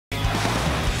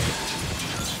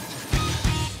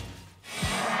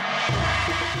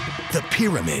the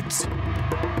pyramids,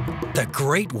 the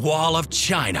Great Wall of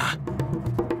China,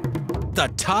 the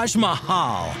Taj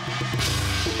Mahal,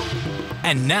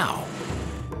 and now,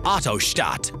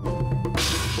 Autostadt,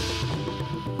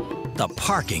 the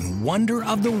parking wonder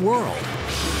of the world.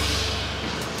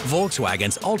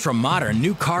 Volkswagen's ultra-modern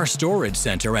new car storage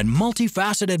center and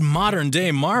multifaceted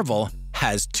modern-day marvel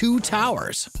has 2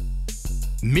 towers.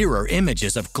 Mirror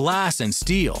images of glass and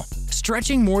steel,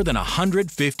 stretching more than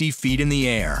 150 feet in the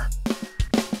air.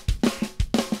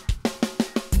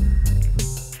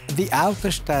 The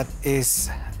Autostadt is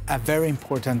a very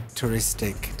important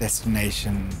touristic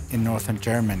destination in northern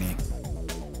Germany.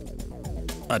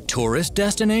 A tourist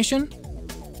destination?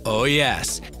 Oh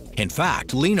yes. In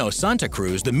fact, Lino Santa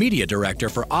Cruz, the media director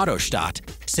for Autostadt,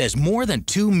 says more than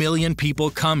 2 million people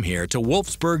come here to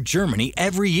Wolfsburg, Germany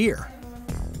every year.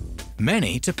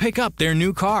 Many to pick up their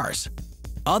new cars,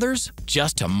 others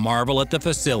just to marvel at the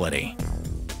facility.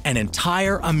 An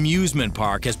entire amusement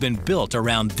park has been built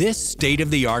around this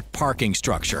state-of-the-art parking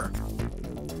structure.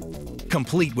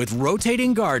 Complete with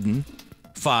rotating garden,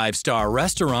 5-star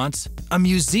restaurants, a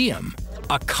museum,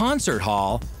 a concert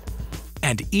hall,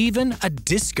 and even a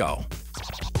disco.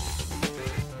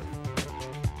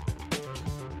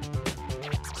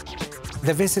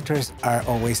 The visitors are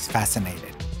always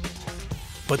fascinated.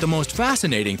 But the most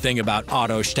fascinating thing about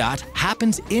Autostadt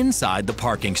happens inside the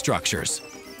parking structures.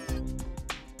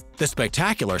 The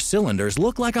spectacular cylinders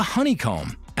look like a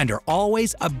honeycomb and are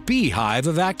always a beehive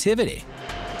of activity.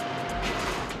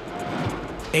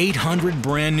 800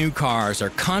 brand new cars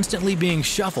are constantly being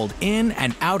shuffled in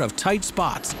and out of tight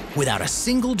spots without a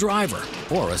single driver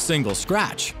or a single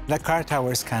scratch. The car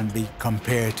towers can be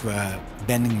compared to a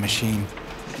vending machine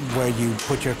where you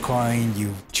put your coin,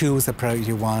 you choose the product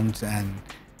you want, and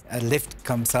a lift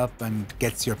comes up and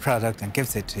gets your product and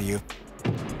gives it to you.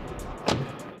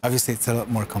 Obviously, it's a lot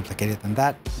more complicated than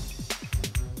that.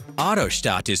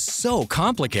 Autostadt is so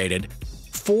complicated,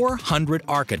 400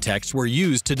 architects were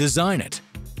used to design it,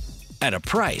 at a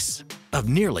price of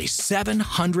nearly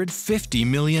 $750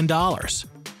 million.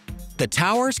 The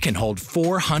towers can hold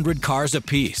 400 cars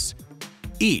apiece,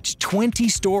 each 20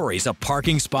 stories of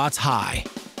parking spots high.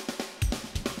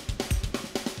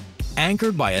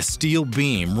 Anchored by a steel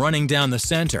beam running down the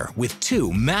center with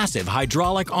 2 massive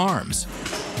hydraulic arms.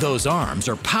 Those arms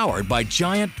are powered by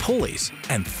giant pulleys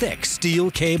and thick steel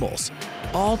cables,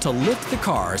 all to lift the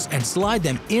cars and slide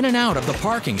them in and out of the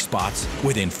parking spots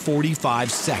within 45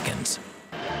 seconds.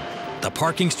 The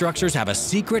parking structures have a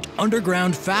secret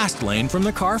underground fast lane from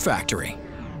the car factory.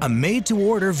 A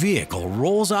made-to-order vehicle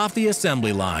rolls off the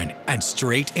assembly line and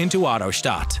straight into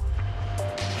Autostadt.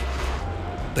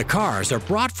 The cars are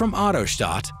brought from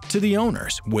Autostadt to the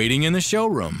owners waiting in the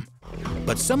showroom.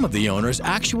 But some of the owners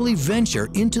actually venture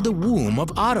into the womb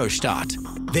of Autostadt.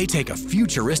 They take a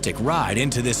futuristic ride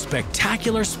into this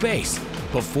spectacular space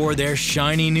before their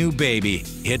shiny new baby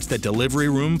hits the delivery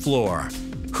room floor.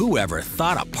 Whoever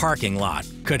thought a parking lot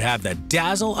could have the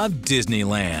dazzle of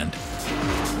Disneyland?